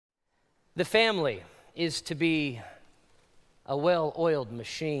The family is to be a well-oiled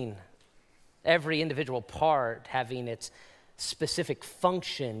machine, every individual part having its specific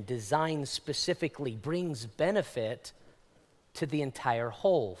function, designed specifically, brings benefit to the entire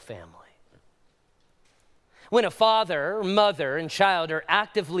whole family. When a father, mother, and child are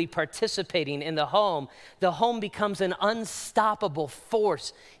actively participating in the home becomes an unstoppable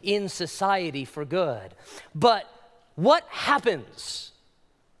force in society for good. But what happens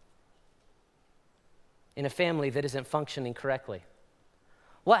in a family that isn't functioning correctly?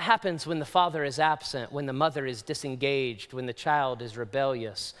 What happens when the father is absent, when the mother is disengaged, when the child is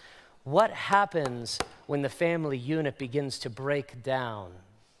rebellious? What happens when the family unit begins to break down?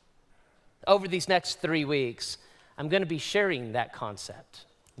 Over these next 3 weeks, I'm going to be sharing that concept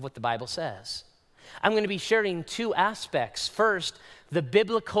of what the Bible says. I'm going to be sharing two aspects. First, the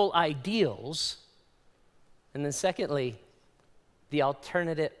biblical ideals, and then secondly, the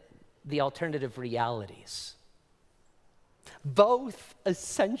alternative realities. Both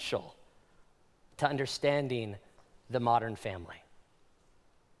essential to understanding the modern family.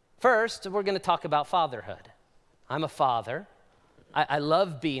 First, we're going to talk about fatherhood. I'm a father. I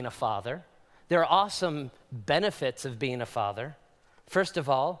love being a father. There are awesome benefits of being a father. First of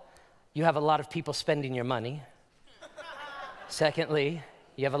all, you have a lot of people spending your money. Secondly,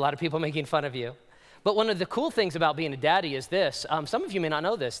 you have a lot of people making fun of you. But one of the cool things about being a daddy is this. Some of you may not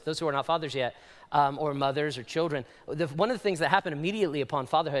know this, those who are not fathers yet, or mothers or children. One of the things that happen immediately upon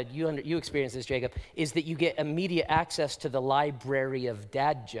fatherhood, you experience this, Jacob, is that you get immediate access to the library of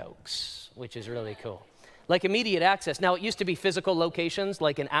dad jokes, which is really cool. Like immediate access. Now, it used to be physical locations,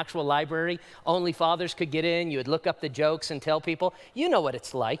 like an actual library. Only fathers could get in. You would look up the jokes and tell people. You know what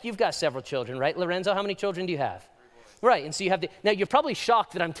it's like. You've got several children, right? Lorenzo, how many children do you have? Right, and so you have now you're probably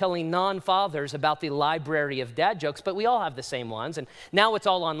shocked that I'm telling non-fathers about the library of dad jokes, but we all have the same ones, and now it's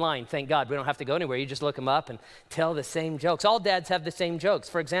all online, thank God. We don't have to go anywhere. You just look them up and tell the same jokes. All dads have the same jokes.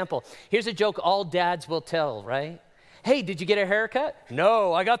 For example, here's a joke all dads will tell, right? Hey, did you get a haircut?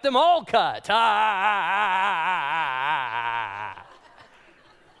 No, I got them all cut.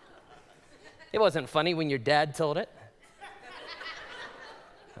 It wasn't funny when your dad told it.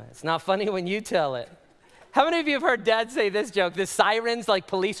 It's not funny when you tell it. How many of you have heard dad say this joke? The sirens, like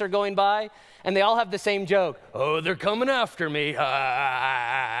police are going by, and they all have the same joke. Oh, they're coming after me. It's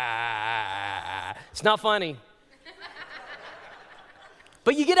not funny.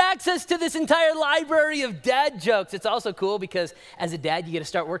 But you get access to this entire library of dad jokes. It's also cool because as a dad, you get to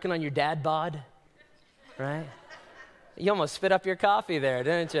start working on your dad bod, right? You almost spit up your coffee there,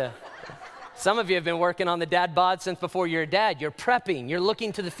 didn't you? Some of you have been working on the dad bod since before you're a dad. You're prepping. You're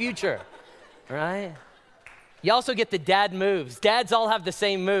looking to the future, right? You also get the dad moves. Dads all have the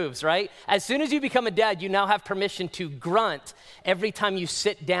same moves, right? As soon as you become a dad, you now have permission to grunt every time you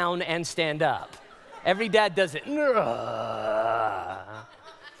sit down and stand up. Every dad does it. You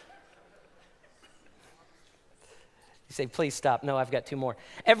say, please stop. No, I've got two more.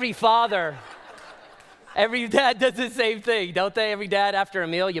 Every dad does the same thing, don't they? Every dad, after a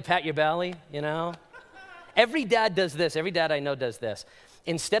meal, you pat your belly, you know? Every dad does this. Every dad I know does this.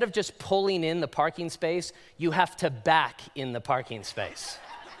 Instead of just pulling in the parking space, you have to back in the parking space.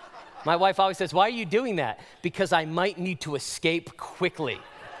 My wife always says, why are you doing that? Because I might need to escape quickly.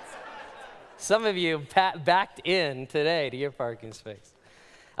 Some of you backed in today to your parking space.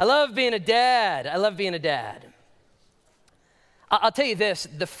 I love being a dad. I'll tell you this,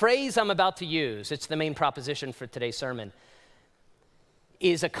 the phrase I'm about to use, it's the main proposition for today's sermon,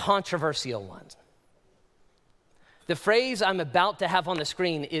 is a controversial one. The phrase I'm about to have on the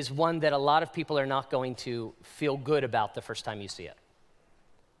screen is one that a lot of people are not going to feel good about the first time you see it.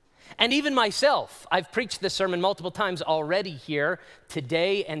 And even myself, I've preached this sermon multiple times already here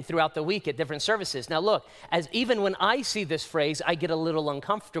today and throughout the week at different services. Now look, even when I see this phrase, I get a little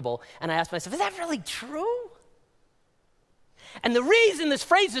uncomfortable and I ask myself, is that really true? And the reason this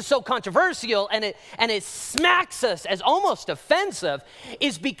phrase is so controversial and it smacks us as almost offensive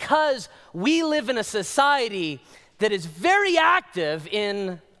is because we live in a society that is very active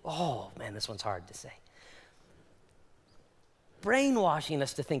in, oh man, this one's hard to say, brainwashing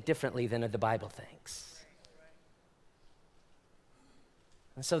us to think differently than the Bible thinks.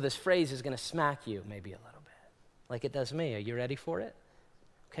 And so this phrase is going to smack you maybe a little bit, like it does me. Are you ready for it?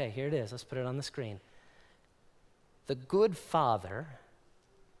 Okay, here it is. Let's put it on the screen. The good father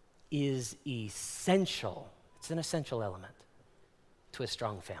is essential. It's an essential element to a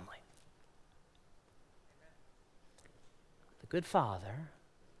strong family. The good father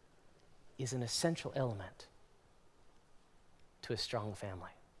is an essential element to a strong family.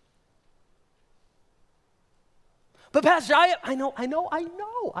 But Pastor, I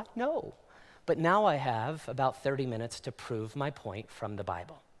know. But now I have about 30 minutes to prove my point from the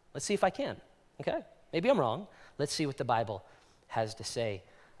Bible. Let's see if I can, okay? Maybe I'm wrong. Let's see what the Bible has to say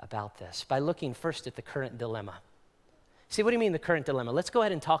about this by looking first at the current dilemma. See, what do you mean the current dilemma? Let's go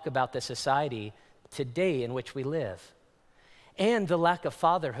ahead and talk about the society today in which we live and the lack of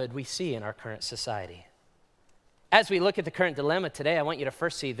fatherhood we see in our current society. As we look at the current dilemma today, I want you to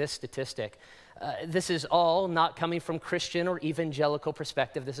first see this statistic. This is all not coming from Christian or evangelical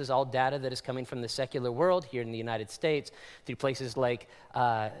perspective. This is all data that is coming from the secular world here in the United States through places like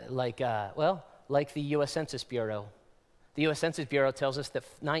the U.S. Census Bureau. The U.S. Census Bureau tells us that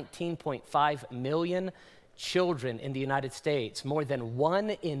 19.5 million children in the United States, more than 1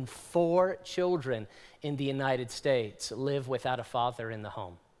 in 4 children in the United States, live without a father in the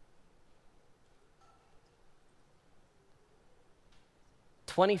home.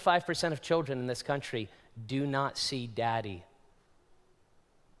 25% of children in this country do not see daddy.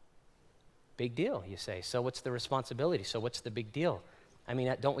 Big deal, you say. So what's the responsibility? So what's the big deal? I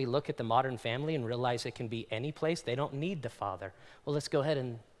mean, don't we look at the modern family and realize it can be any place? They don't need the father. Well, let's go ahead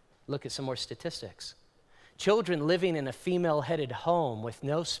and look at some more statistics. Children living in a female-headed home with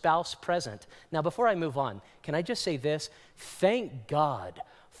no spouse present. Now, before I move on, can I just say this? Thank God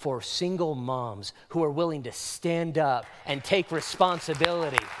for single moms who are willing to stand up and take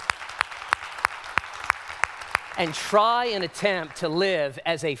responsibility and try and attempt to live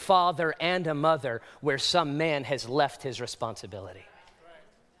as a father and a mother where some man has left his responsibility.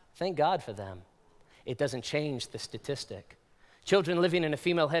 Thank God for them. It doesn't change the statistic. Children living in a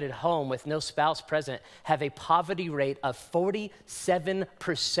female-headed home with no spouse present have a poverty rate of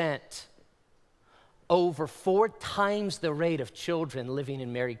 47%, over 4 times the rate of children living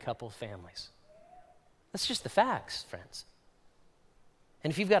in married couple families. That's just the facts, friends.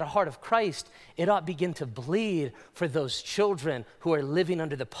 And if you've got a heart of Christ, it ought to begin to bleed for those children who are living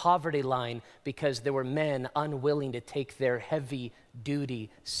under the poverty line because there were men unwilling to take their heavy duty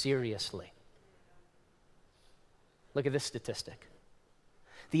seriously. Look at this statistic.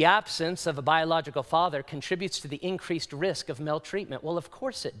 The absence of a biological father contributes to the increased risk of maltreatment. Well, of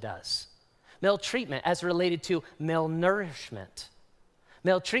course it does. Maltreatment as related to malnourishment.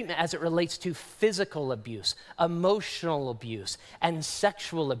 Maltreatment as it relates to physical abuse, emotional abuse, and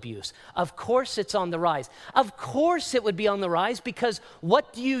sexual abuse. Of course it's on the rise. Of course it would be on the rise because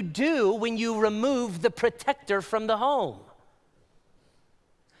what do you do when you remove the protector from the home?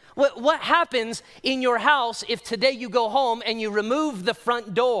 What happens in your house if today you go home and you remove the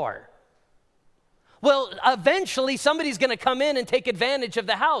front door? Well, eventually somebody's going to come in and take advantage of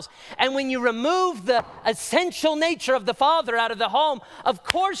the house. And when you remove the essential nature of the father out of the home, of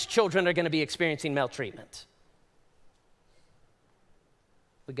course children are going to be experiencing maltreatment.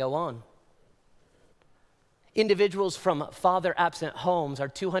 We go on. Individuals from father-absent homes are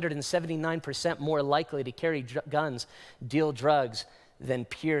 279% more likely to carry guns, deal drugs, than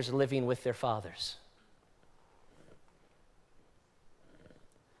peers living with their fathers.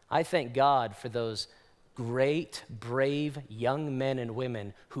 I thank God for those great, brave young men and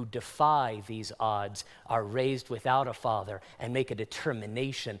women who defy these odds, are raised without a father, and make a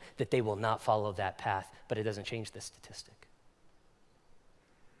determination that they will not follow that path, but it doesn't change the statistic.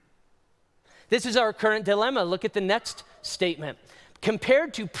 This is our current dilemma. Look at the next statement.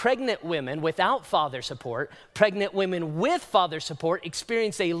 Compared to pregnant women without father support, pregnant women with father support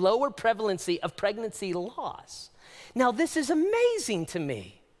experience a lower prevalency of pregnancy loss. Now, this is amazing to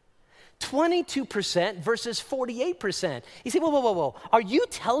me. 22% versus 48%. You say, whoa. Are you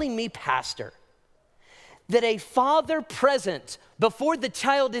telling me, Pastor, that a father present before the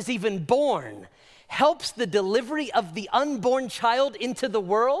child is even born helps the delivery of the unborn child into the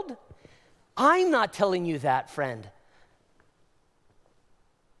world? I'm not telling you that, friend.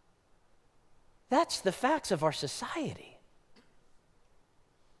 That's the facts of our society.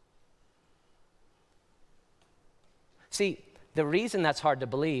 See, the reason that's hard to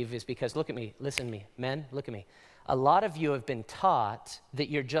believe is because, look at me, listen to me, men, look at me. A lot of you have been taught that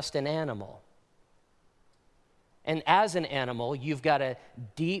you're just an animal. And as an animal, you've got a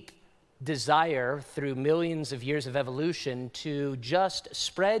deep desire through millions of years of evolution to just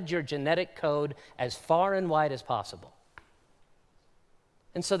spread your genetic code as far and wide as possible.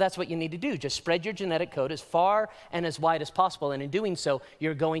 And so that's what you need to do. Just spread your genetic code as far and as wide as possible. And in doing so,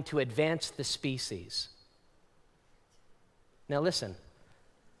 you're going to advance the species. Now listen,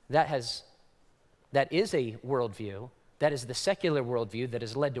 that is a worldview. That is the secular worldview that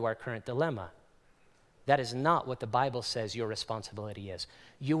has led to our current dilemma. That is not what the Bible says your responsibility is.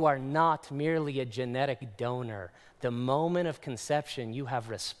 You are not merely a genetic donor. The moment of conception, you have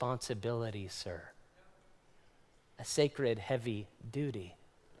responsibility, sir. a sacred, heavy duty.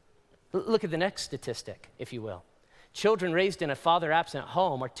 Look at the next statistic, if you will. Children raised in a father-absent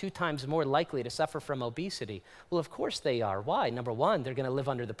home are 2 times more likely to suffer from obesity. Well, of course they are. Why? Number one, they're going to live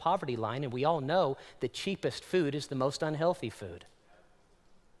under the poverty line, and we all know the cheapest food is the most unhealthy food.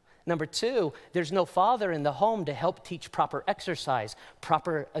 Number two, there's no father in the home to help teach proper exercise,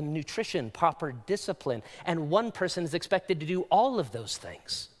 proper nutrition, proper discipline, and one person is expected to do all of those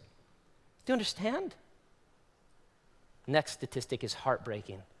things. Do you understand? Next statistic is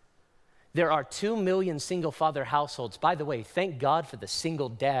heartbreaking. There are 2 million single-father households. By the way, thank God for the single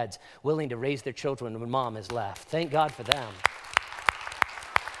dads willing to raise their children when mom has left. Thank God for them.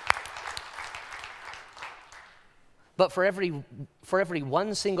 But for every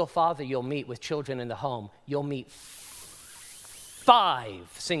one single father you'll meet with children in the home, you'll meet 5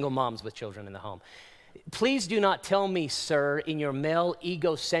 single moms with children in the home. Please do not tell me, sir, in your male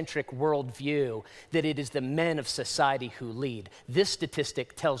egocentric worldview that it is the men of society who lead. This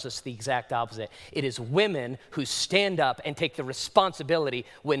statistic tells us the exact opposite. It is women who stand up and take the responsibility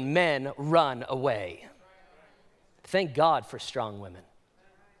when men run away. Thank God for strong women.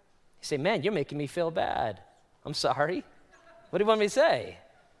 You say, man, you're making me feel bad. I'm sorry. What do you want me to say?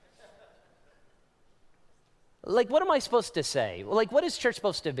 Like, what am I supposed to say? Like, what is church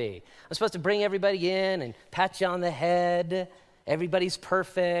supposed to be? I'm supposed to bring everybody in and pat you on the head. Everybody's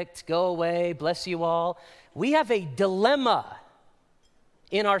perfect. Go away. Bless you all. We have a dilemma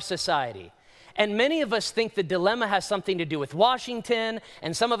in our society. And many of us think the dilemma has something to do with Washington,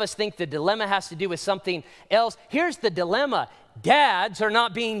 and some of us think the dilemma has to do with something else. Here's the dilemma. Dads are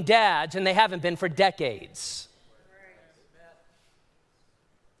not being dads, and they haven't been for decades.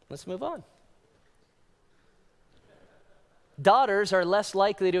 Let's move on. Daughters are less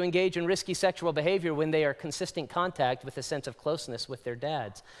likely to engage in risky sexual behavior when they are in consistent contact with a sense of closeness with their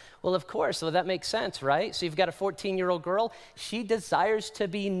dads. Well, of course, so that makes sense, right? So you've got a 14-year-old girl. She desires to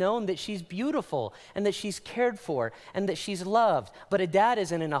be known that she's beautiful and that she's cared for and that she's loved. But a dad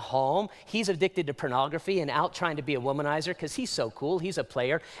isn't in a home. He's addicted to pornography and out trying to be a womanizer because he's so cool. He's a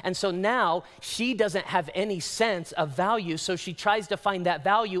player. And so now she doesn't have any sense of value, so she tries to find that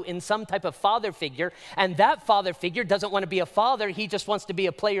value in some type of father figure. And that father figure doesn't want to be a father. He just wants to be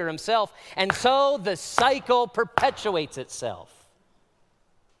a player himself. And so the cycle perpetuates itself.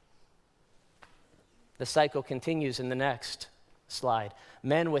 The cycle continues in the next slide.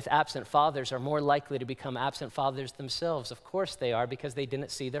 Men with absent fathers are more likely to become absent fathers themselves. Of course they are, because they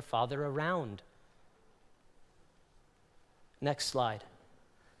didn't see their father around. Next slide.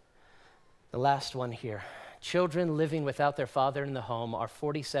 The last one here. Children living without their father in the home are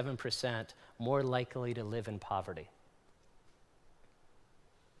 47% more likely to live in poverty.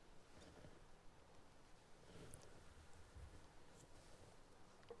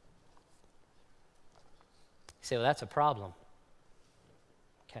 You say, well, that's a problem.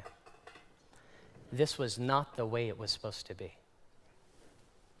 Okay. This was not the way it was supposed to be.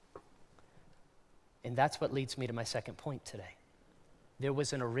 And that's what leads me to my second point today. There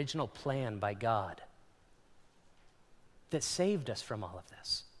was an original plan by God that saved us from all of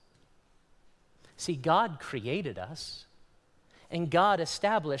this. See, God created us, and God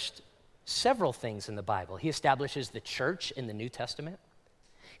established several things in the Bible. He establishes the church in the New Testament.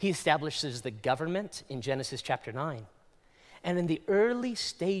 He establishes the government in Genesis chapter 9. And in the early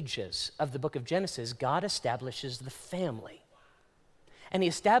stages of the book of Genesis, God establishes the family. And he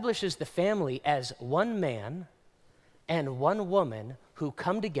establishes the family as one man and one woman who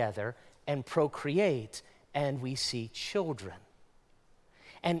come together and procreate, and we see children.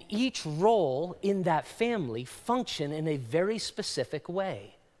 And each role in that family function in a very specific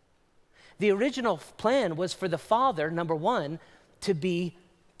way. The original plan was for the father, number one, to be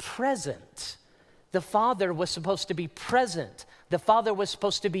present. The father was supposed to be present. The father was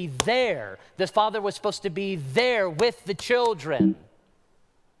supposed to be there. The father was supposed to be there with the children.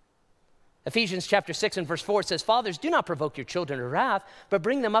 Ephesians chapter 6 and verse 4 says, fathers, do not provoke your children to wrath, but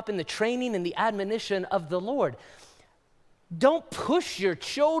bring them up in the training and the admonition of the Lord. Don't push your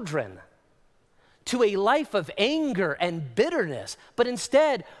children to a life of anger and bitterness, but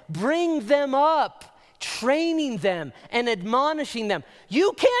instead bring them up, training them and admonishing them.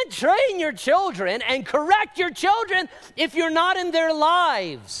 You can't train your children and correct your children if you're not in their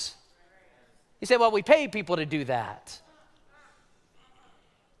lives. You say, well, we pay people to do that.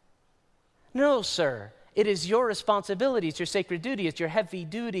 No, sir. It is your responsibility. It's your sacred duty. It's your heavy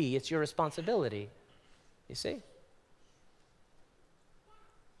duty. It's your responsibility. You see?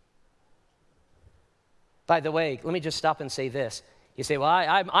 By the way, let me just stop and say this. You say, well,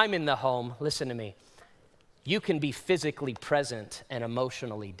 I'm in the home. Listen to me. You can be physically present and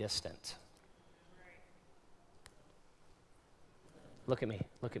emotionally distant. look at me,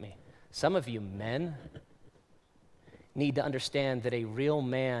 look at me. Some of you men need to understand that a real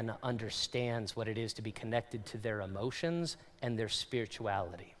man understands what it is to be connected to their emotions and their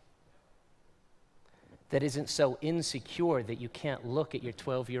spirituality. That isn't so insecure that you can't look at your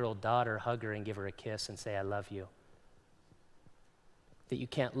 12-year-old daughter, hug her, and give her a kiss and say, I love you. That you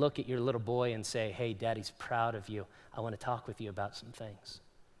can't look at your little boy and say, hey, Daddy's proud of you. I want to talk with you about some things.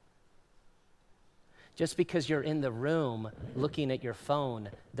 Just because you're in the room looking at your phone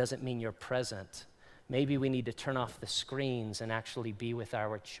doesn't mean you're present. Maybe we need to turn off the screens and actually be with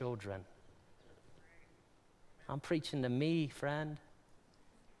our children. I'm preaching to me, friend.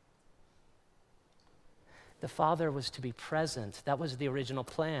 The Father was to be present. That was the original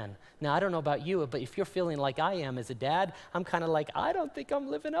plan. Now, I don't know about you, but if you're feeling like I am as a dad, I'm kind of like, I don't think I'm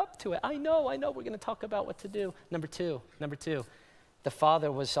living up to it. I know, we're going to talk about what to do. Number two, the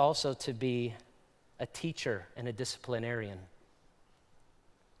Father was also to be a teacher and a disciplinarian.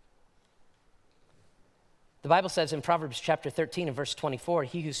 The Bible says in Proverbs chapter 13 and verse 24,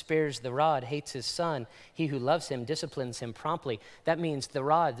 he who spares the rod hates his son. He who loves him disciplines him promptly. That means the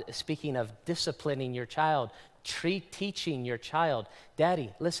rod, speaking of disciplining your child, teaching your child.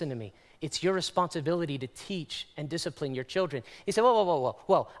 Daddy, listen to me. It's your responsibility to teach and discipline your children. You say,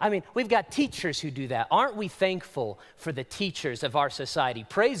 whoa. I mean, we've got teachers who do that. Aren't we thankful for the teachers of our society?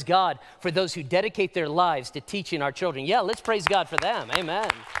 Praise God for those who dedicate their lives to teaching our children. Yeah, let's praise God for them. Amen.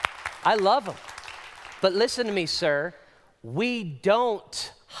 I love them. But listen to me, sir. We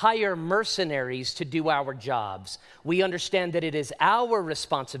don't hire mercenaries to do our jobs. We understand that it is our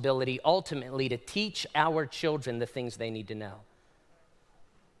responsibility ultimately to teach our children the things they need to know.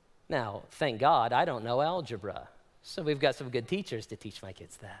 Now, thank God, I don't know algebra. So we've got some good teachers to teach my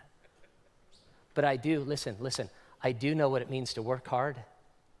kids that. But I do, listen, I do know what it means to work hard.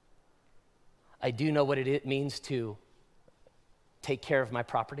 I do know what it means to take care of my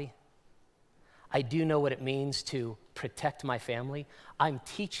property. I do know what it means to protect my family. I'm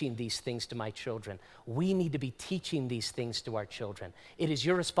teaching these things to my children. We need to be teaching these things to our children. It is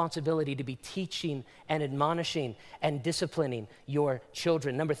your responsibility to be teaching and admonishing and disciplining your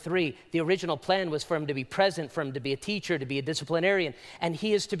children. Number 3, the original plan was for him to be present, for him to be a teacher, to be a disciplinarian, and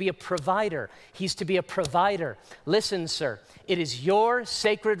he is to be a provider. He's to be a provider. Listen, sir, it is your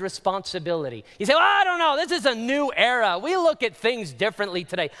sacred responsibility. You say, well, I don't know, this is a new era. We look at things differently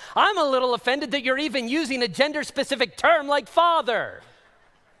today. I'm a little offended that you're even using a gender-specific term like father.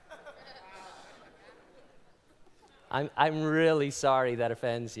 I'm really sorry that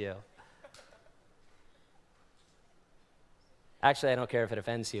offends you. Actually, I don't care if it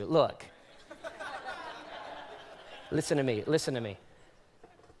offends you. Look. Listen to me.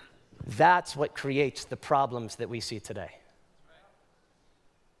 That's what creates the problems that we see today.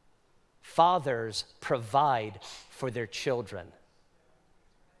 Fathers provide for their children.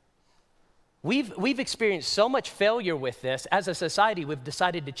 We've experienced so much failure with this. As a society, we've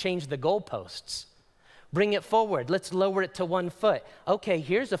decided to change the goalposts. Bring it forward. Let's lower it to 1 foot. Okay,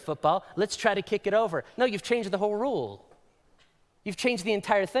 here's a football. Let's try to kick it over. No, you've changed the whole rule. You've changed the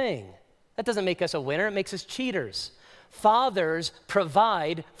entire thing. That doesn't make us a winner. It makes us cheaters. Fathers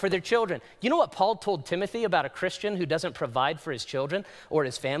provide for their children. You know what Paul told Timothy about a Christian who doesn't provide for his children or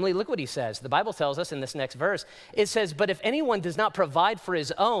his family? Look what he says. The Bible tells us in this next verse. It says, but if anyone does not provide for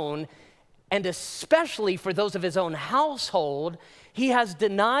his own, and especially for those of his own household, he has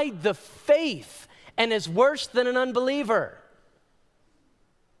denied the faith and is worse than an unbeliever.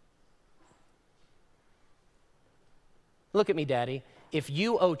 Look at me, Daddy. If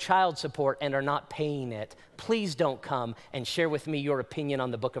you owe child support and are not paying it, please don't come and share with me your opinion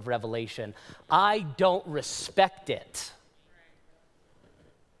on the book of Revelation. I don't respect it.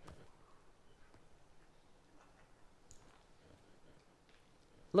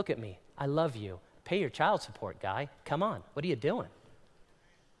 Look at me. I love you. Pay your child support, guy. Come on. What are you doing?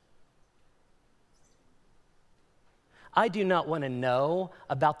 I do not want to know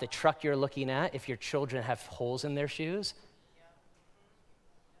about the truck you're looking at if your children have holes in their shoes.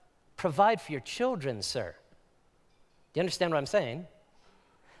 Provide for your children, sir. Do you understand what I'm saying?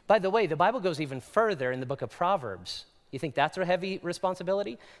 By the way, the Bible goes even further in the book of Proverbs. You think that's a heavy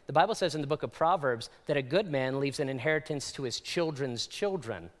responsibility? The Bible says in the book of Proverbs that a good man leaves an inheritance to his children's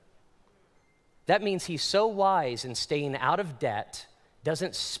children. That means he's so wise in staying out of debt,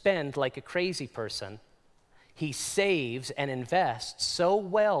 doesn't spend like a crazy person. He saves and invests so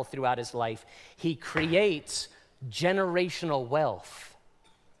well throughout his life, he creates generational wealth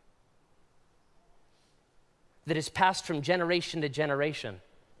that is passed from generation to generation.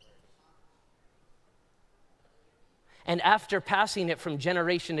 And after passing it from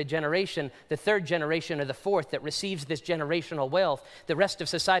generation to generation, the third generation or the fourth that receives this generational wealth, the rest of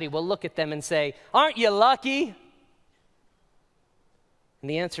society will look at them and say, "Aren't you lucky?" And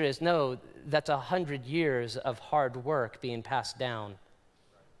the answer is no, that's 100 years of hard work being passed down.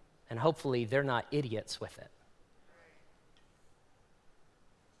 And hopefully they're not idiots with it.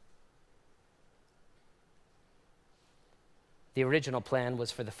 The original plan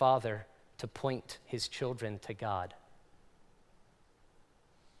was for the father to point his children to God.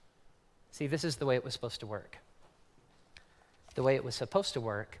 See, this is the way it was supposed to work. The way it was supposed to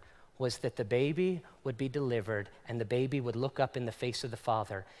work was that the baby would be delivered and the baby would look up in the face of the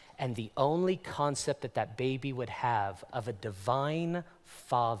father, and the only concept that that baby would have of a divine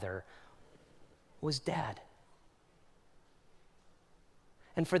father was dad.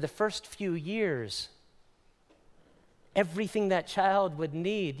 And for the first few years, everything that child would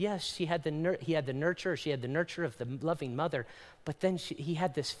need, yes, he had the nurture of the loving mother, but then he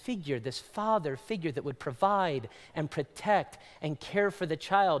had this figure, this father figure that would provide and protect and care for the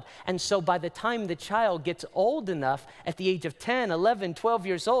child. And so by the time the child gets old enough, at the age of 10, 11, 12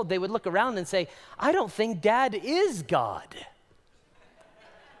 years old, they would look around and say, "I don't think dad is God.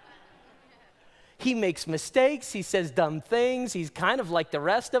 He makes mistakes, he says dumb things, he's kind of like the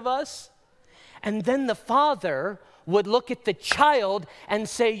rest of us." And then the father would look at the child and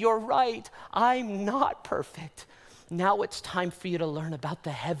say, "You're right, I'm not perfect. Now it's time for you to learn about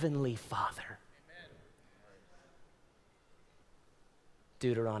the Heavenly Father." Amen.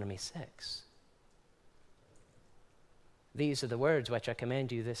 Deuteronomy 6. "These are the words which I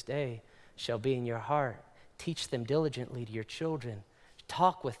command you this day shall be in your heart. Teach them diligently to your children.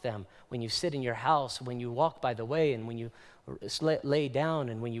 Talk with them when you sit in your house, when you walk by the way, and when you lay down,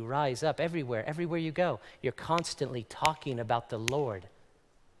 and when you rise up." Everywhere you go, you're constantly talking about the Lord.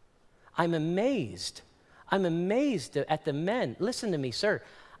 I'm amazed at the men. Listen to me, sir.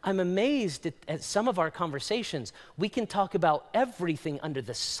 I'm amazed at some of our conversations. We can talk about everything under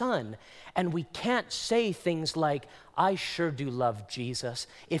the sun, and we can't say things like, "I sure do love Jesus.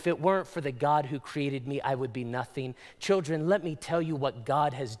 If it weren't for the God who created me, I would be nothing. Children, let me tell you what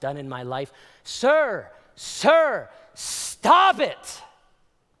God has done in my life." Sir, stop it.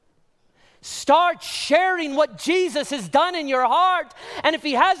 Start sharing what Jesus has done in your heart. And if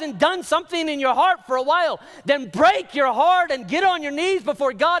he hasn't done something in your heart for a while, then break your heart and get on your knees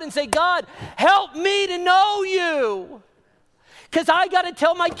before God and say, "God, help me to know you, because I got to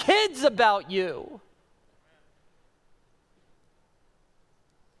tell my kids about you."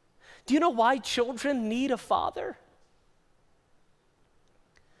 Do you know why children need a father?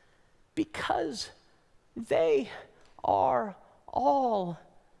 Because they are all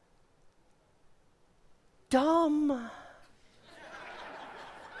dumb.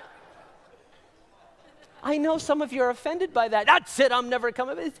 I know some of you are offended by that. "That's it, I'm never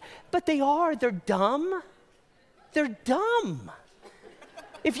coming." But they're dumb. They're dumb.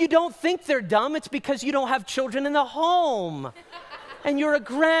 If you don't think they're dumb, it's because you don't have children in the home. And you're a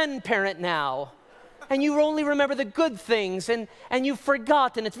grandparent now. And you only remember the good things, and you've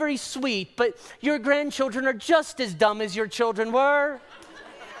forgotten. It's very sweet, but your grandchildren are just as dumb as your children were.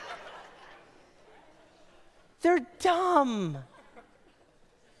 They're dumb.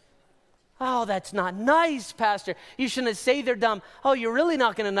 "Oh, that's not nice, Pastor. You shouldn't say they're dumb." Oh, you're really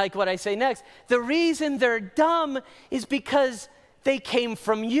not going to like what I say next. The reason they're dumb is because they came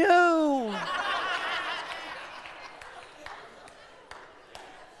from you.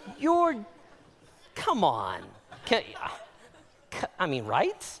 Come on.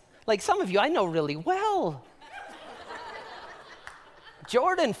 Right? Like some of you I know really well.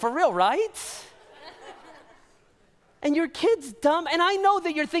 Jordan, for real, right? And your kid's dumb, and I know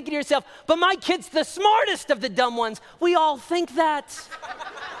that you're thinking to yourself, "But my kid's the smartest of the dumb ones." We all think that.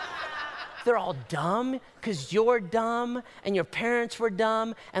 They're all dumb because you're dumb and your parents were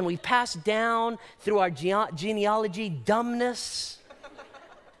dumb, and we pass down through our genealogy dumbness.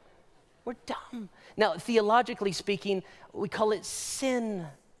 We're dumb. Now, theologically speaking, we call it sin.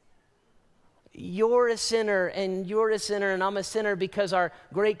 You're a sinner, and you're a sinner, and I'm a sinner because our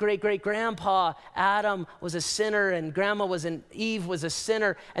great-great-great-grandpa Adam was a sinner, and Eve was a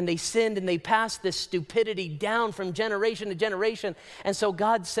sinner, and they sinned, and they passed this stupidity down from generation to generation. And so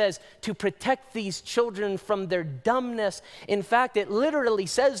God says to protect these children from their dumbness. In fact, it literally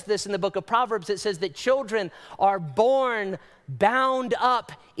says this in the book of Proverbs. It says that children are born bound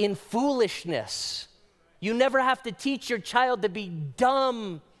up in foolishness. You never have to teach your child to be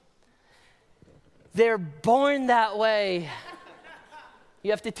dumb. They're born that way.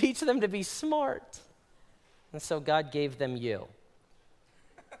 You have to teach them to be smart. And so God gave them you.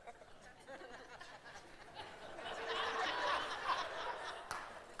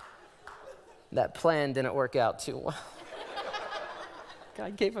 That plan didn't work out too well.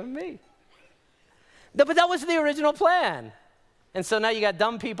 God gave him me. No, but that was the original plan. And so now you got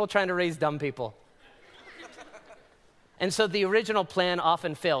dumb people trying to raise dumb people. And so the original plan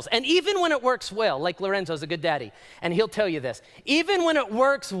often fails. And even when it works well, like Lorenzo's a good daddy, and he'll tell you this, even when it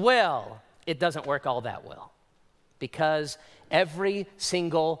works well, it doesn't work all that well. Because every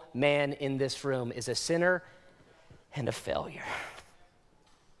single man in this room is a sinner and a failure.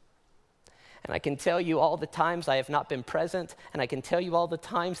 And I can tell you all the times I have not been present, and I can tell you all the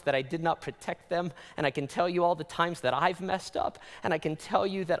times that I did not protect them, and I can tell you all the times that I've messed up, and I can tell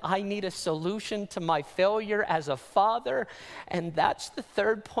you that I need a solution to my failure as a father, and that's the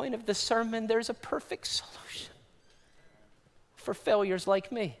third point of the sermon. There's a perfect solution for failures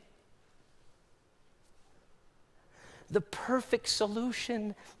like me. The perfect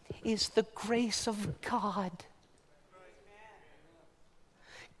solution is the grace of God.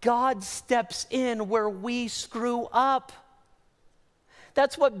 God steps in where we screw up.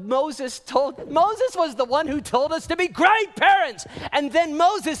 That's what Moses told. Moses was the one who told us to be great parents. And then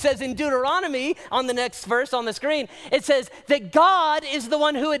Moses says in Deuteronomy, on the next verse on the screen, it says that God is the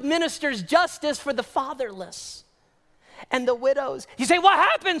one who administers justice for the fatherless and the widows. You say, what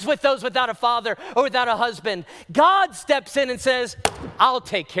happens with those without a father or without a husband? God steps in and says, I'll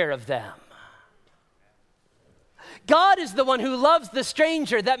take care of them. God is the one who loves the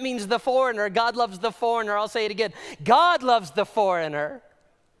stranger. That means the foreigner. God loves the foreigner. I'll say it again. God loves the foreigner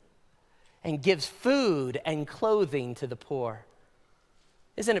and gives food and clothing to the poor.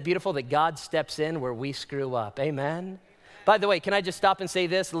 Isn't it beautiful that God steps in where we screw up? Amen? By the way, can I just stop and say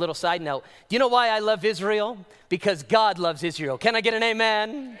this, a little side note? Do you know why I love Israel? Because God loves Israel. Can I get an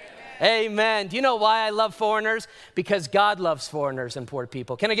amen? Amen. Do you know why I love foreigners? Because God loves foreigners and poor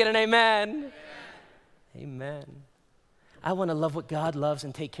people. Can I get an amen? Amen. I want to love what God loves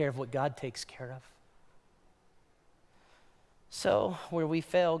and take care of what God takes care of. So where we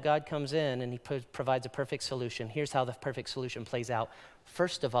fail, God comes in and he provides a perfect solution. Here's how the perfect solution plays out.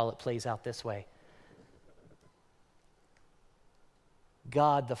 First of all, it plays out this way.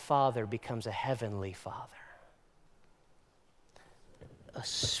 God the Father becomes a heavenly Father,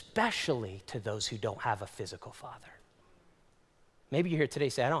 especially to those who don't have a physical father. Maybe you're here today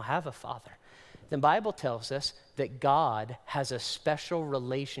and say, I don't have a father. The Bible tells us that God has a special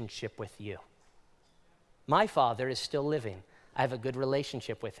relationship with you. My father is still living. I have a good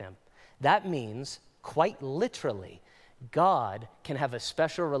relationship with him. That means, quite literally, God can have a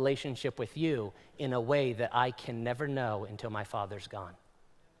special relationship with you in a way that I can never know until my father's gone.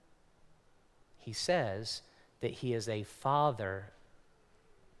 He says that he is a father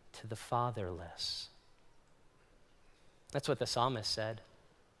to the fatherless. That's what the psalmist said.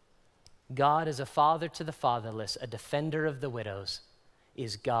 God is a father to the fatherless, a defender of the widows,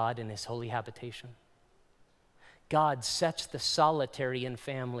 is God in his holy habitation. God sets the solitary in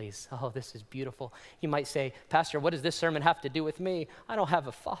families. Oh, this is beautiful. You might say, Pastor, what does this sermon have to do with me? I don't have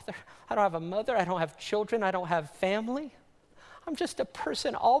a father. I don't have a mother. I don't have children. I don't have family. I'm just a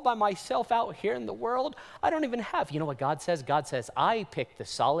person all by myself out here in the world. I don't even have. You know what God says? God says, I pick the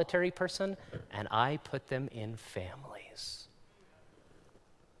solitary person and I put them in families.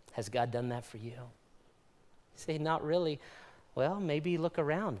 Has God done that for you? You say, not really. Well, maybe look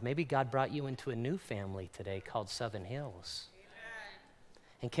around. Maybe God brought you into a new family today called Southern Hills. Amen.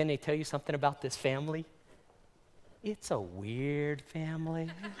 And can they tell you something about this family? It's a weird family.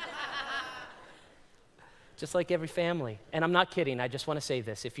 Just like every family. And I'm not kidding. I just want to say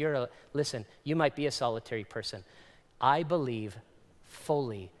this. If listen, you might be a solitary person. I believe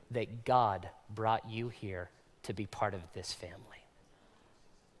fully that God brought you here to be part of this family.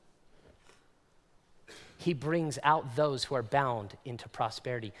 He brings out those who are bound into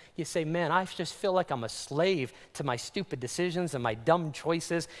prosperity. You say, man, I just feel like I'm a slave to my stupid decisions and my dumb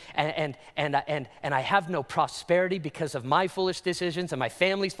choices, and I have no prosperity because of my foolish decisions and my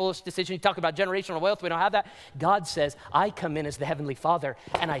family's foolish decisions. You talk about generational wealth, we don't have that. God says, I come in as the Heavenly Father,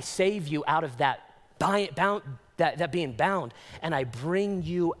 and I save you out of that being bound, and I bring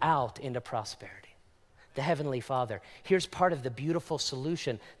you out into prosperity. The Heavenly Father. Here's part of the beautiful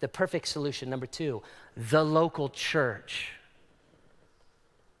solution, the perfect solution. Number 2, the local church.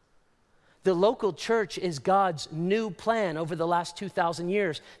 The local church is God's new plan over the last 2,000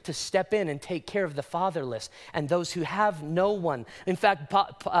 years to step in and take care of the fatherless and those who have no one. In fact,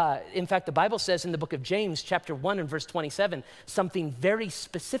 the Bible says in the book of James, chapter 1 and verse 27, something very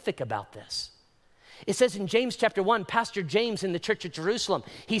specific about this. It says in James chapter 1, Pastor James in the church of Jerusalem,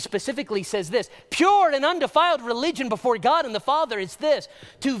 he specifically says this, pure and undefiled religion before God and the Father is this,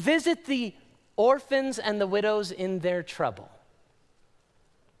 to visit the orphans and the widows in their trouble.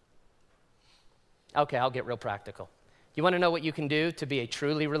 Okay, I'll get real practical. You want to know what you can do to be a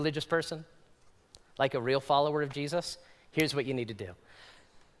truly religious person? Like a real follower of Jesus? Here's what you need to do.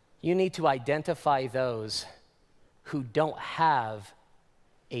 You need to identify those who don't have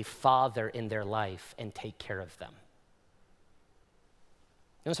a father in their life and take care of them.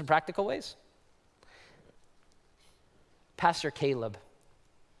 You know some practical ways? Pastor Caleb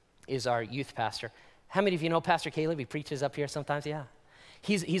is our youth pastor. How many of you know Pastor Caleb? He preaches up here sometimes, yeah.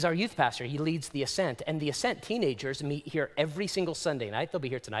 He's our youth pastor. He leads the Ascent. And the Ascent teenagers meet here every single Sunday night. They'll be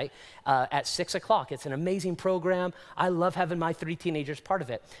here tonight at 6 o'clock. It's an amazing program. I love having my 3 teenagers part of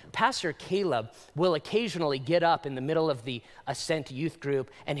it. Pastor Caleb will occasionally get up in the middle of the Ascent youth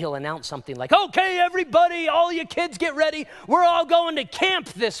group and he'll announce something like, okay, everybody, all you kids get ready. We're all going to camp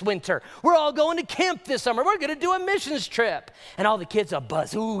this winter. We're all going to camp this summer. We're going to do a missions trip. And all the kids are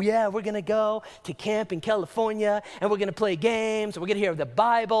buzz. Ooh, yeah, we're going to go to camp in California and we're going to play games. We're going to hear the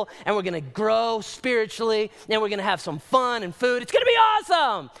Bible, and we're going to grow spiritually, and we're going to have some fun and food. It's going to be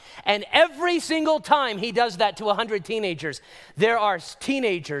awesome. And every single time he does that to 100 teenagers, there are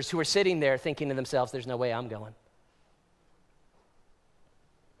teenagers who are sitting there thinking to themselves, there's no way I'm going.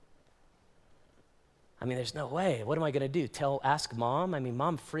 I mean, there's no way. What am I going to do? Ask mom? I mean,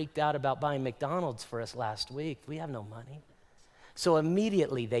 mom freaked out about buying McDonald's for us last week. We have no money. So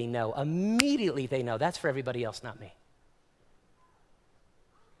immediately they know. That's for everybody else, not me.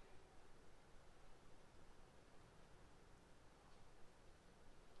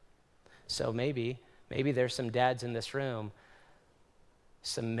 So maybe there's some dads in this room,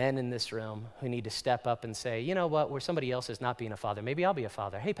 some men in this room who need to step up and say, you know what, where somebody else is not being a father, maybe I'll be a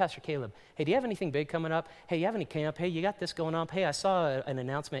father. Hey, Pastor Caleb, hey, do you have anything big coming up? Hey, you have any camp? Hey, you got this going on? Hey, I saw an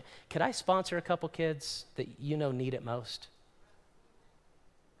announcement. Could I sponsor a couple kids that you know need it most?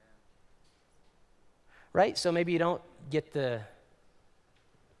 Right? So maybe you don't get the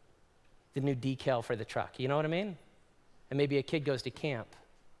new decal for the truck. You know what I mean? And maybe a kid goes to camp.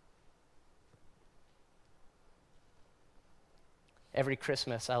 Every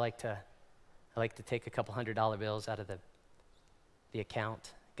Christmas, I like to take a couple $100 bills out of the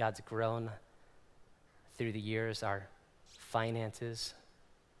account. God's grown through the years our finances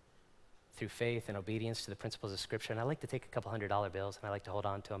through faith and obedience to the principles of Scripture. And I like to take a couple $100 bills and I like to hold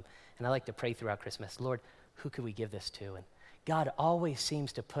on to them. And I like to pray throughout Christmas, Lord, who could we give this to? And God always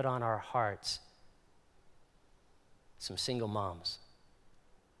seems to put on our hearts some single moms.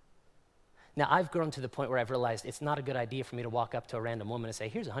 Now, I've grown to the point where I've realized it's not a good idea for me to walk up to a random woman and say,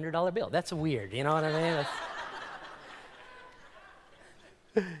 here's a $100 bill. That's weird, you know what I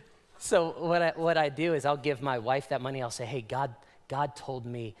mean? So what I do is I'll give my wife that money. I'll say, hey, God told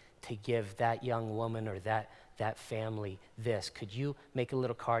me to give that young woman or that family this. Could you make a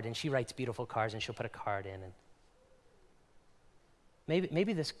little card? And she writes beautiful cards, and she'll put a card in. And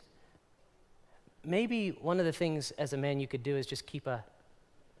maybe one of the things as a man you could do is just keep a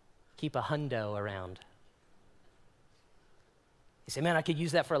hundo around. You say, man, I could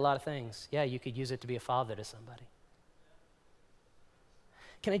use that for a lot of things. Yeah, you could use it to be a father to somebody.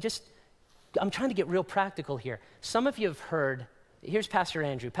 I'm trying to get real practical here. Some of you have heard, here's Pastor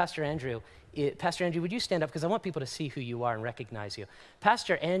Andrew. Pastor Andrew, would you stand up? Because I want people to see who you are and recognize you.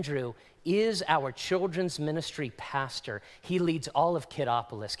 Pastor Andrew is our children's ministry pastor. He leads all of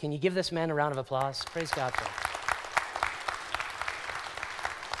Kiddopolis. Can you give this man a round of applause? Praise God for him.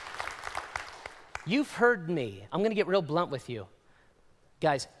 You've heard me. I'm going to get real blunt with you.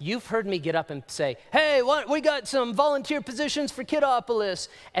 Guys, you've heard me get up and say, hey, we got some volunteer positions for Kiddopolis.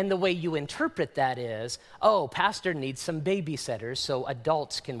 And the way you interpret that is, oh, pastor needs some babysitters so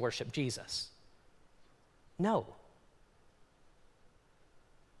adults can worship Jesus. No.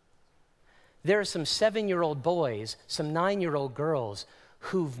 There are some 7-year-old boys, some 9-year-old girls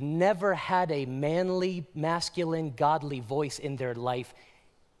who've never had a manly, masculine, godly voice in their life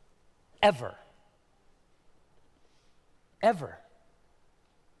ever. Ever.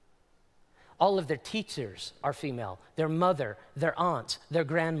 All of their teachers are female, their mother, their aunts, their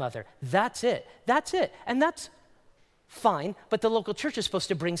grandmother. That's it. And that's fine, but the local church is supposed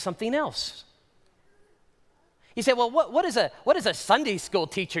to bring something else. You say, well, what does a Sunday school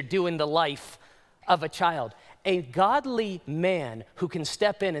teacher do in the life of a child? A godly man who can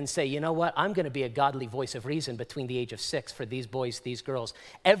step in and say, you know what, I'm going to be a godly voice of reason between the age of 6 for these boys, these girls.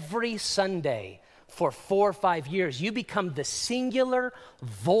 Every Sunday, for 4 or 5 years, you become the singular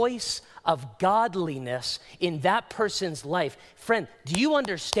voice of godliness in that person's life. Friend, do you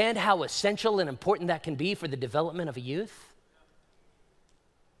understand how essential and important that can be for the development of a youth?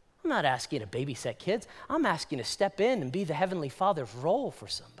 I'm not asking you to babysit kids. I'm asking you to step in and be the Heavenly Father's role for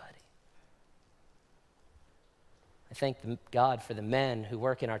somebody. I thank God for the men who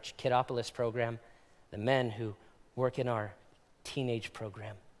work in our Kiddopolis program. the men who work in our teenage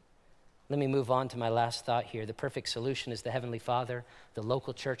program. Let me move on to my last thought here. The perfect solution is the Heavenly Father, the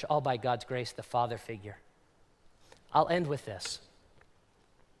local church, all by God's grace, the father figure. I'll end with this.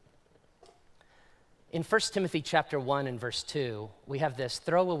 In 1 Timothy chapter 1 and verse 2, we have this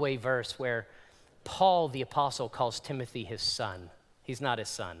throwaway verse where Paul, the apostle, calls Timothy his son. He's not his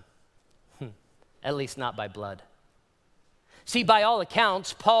son, at least not by blood. See, by all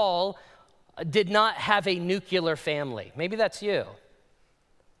accounts, Paul did not have a nuclear family. Maybe that's you.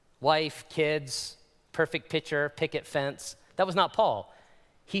 Wife, kids, perfect picture, picket fence. That was not Paul.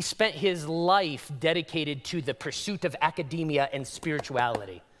 He spent his life dedicated to the pursuit of academia and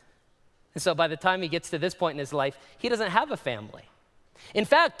spirituality. And so by the time he gets to this point in his life, he doesn't have a family. In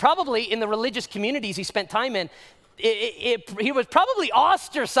fact, probably in the religious communities he spent time in, he was probably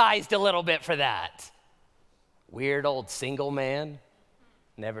ostracized a little bit for that. Weird old single man,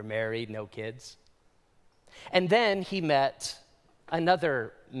 never married, no kids. And then he met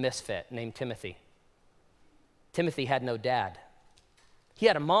another misfit named Timothy. Timothy had no dad. He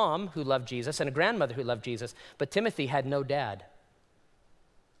had a mom who loved Jesus and a grandmother who loved Jesus, but Timothy had no dad.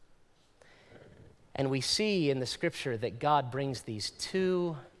 And we see in the scripture that God brings these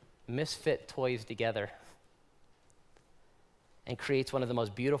two misfit toys together and creates one of the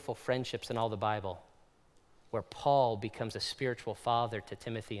most beautiful friendships in all the Bible, where Paul becomes a spiritual father to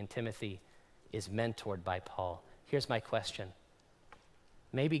Timothy, and Timothy is mentored by Paul. Here's my question.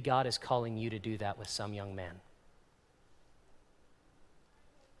 Maybe God is calling you to do that with some young man.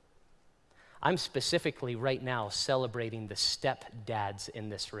 I'm specifically right now celebrating the stepdads in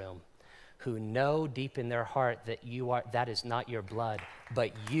this room who know deep in their heart that that is not your blood,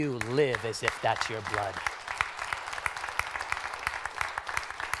 but you live as if that's your blood.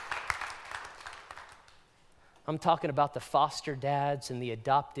 I'm talking about the foster dads and the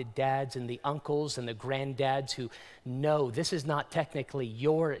adopted dads and the uncles and the granddads who know this is not technically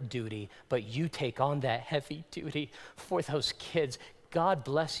your duty, but you take on that heavy duty for those kids. God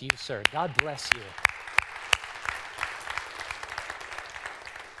bless you, sir. God bless you.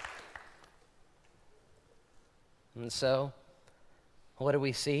 And so, what do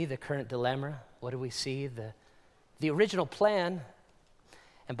we see? The current dilemma. What do we see? The original plan,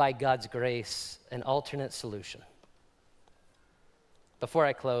 and by God's grace, an alternate solution. Before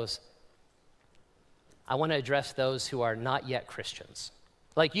I close, I want to address those who are not yet Christians.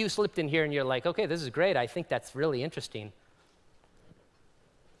 Like you slipped in here and you're like, okay, this is great. I think that's really interesting.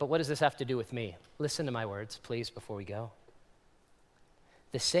 But what does this have to do with me? Listen to my words, please, before we go.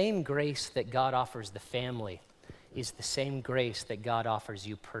 The same grace that God offers the family is the same grace that God offers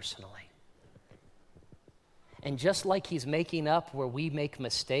you personally. And just like he's making up where we make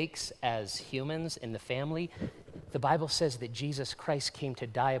mistakes as humans in the family, the Bible says that Jesus Christ came to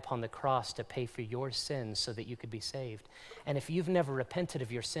die upon the cross to pay for your sins so that you could be saved. And if you've never repented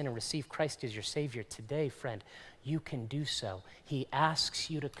of your sin and received Christ as your Savior today, friend, you can do so. He asks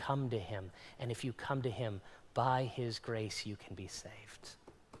you to come to him. And if you come to him, by his grace, you can be saved.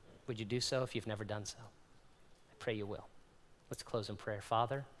 Would you do so if you've never done so? I pray you will. Let's close in prayer.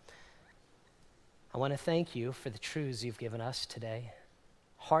 Father, I want to thank you for the truths you've given us today.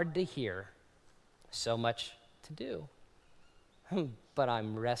 Hard to hear, so much to do. But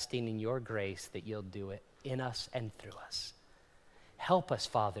I'm resting in your grace that you'll do it in us and through us. Help us,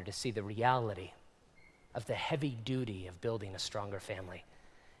 Father, to see the reality of the heavy duty of building a stronger family.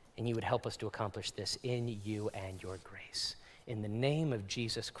 And you would help us to accomplish this in you and your grace. In the name of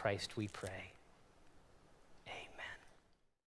Jesus Christ we pray.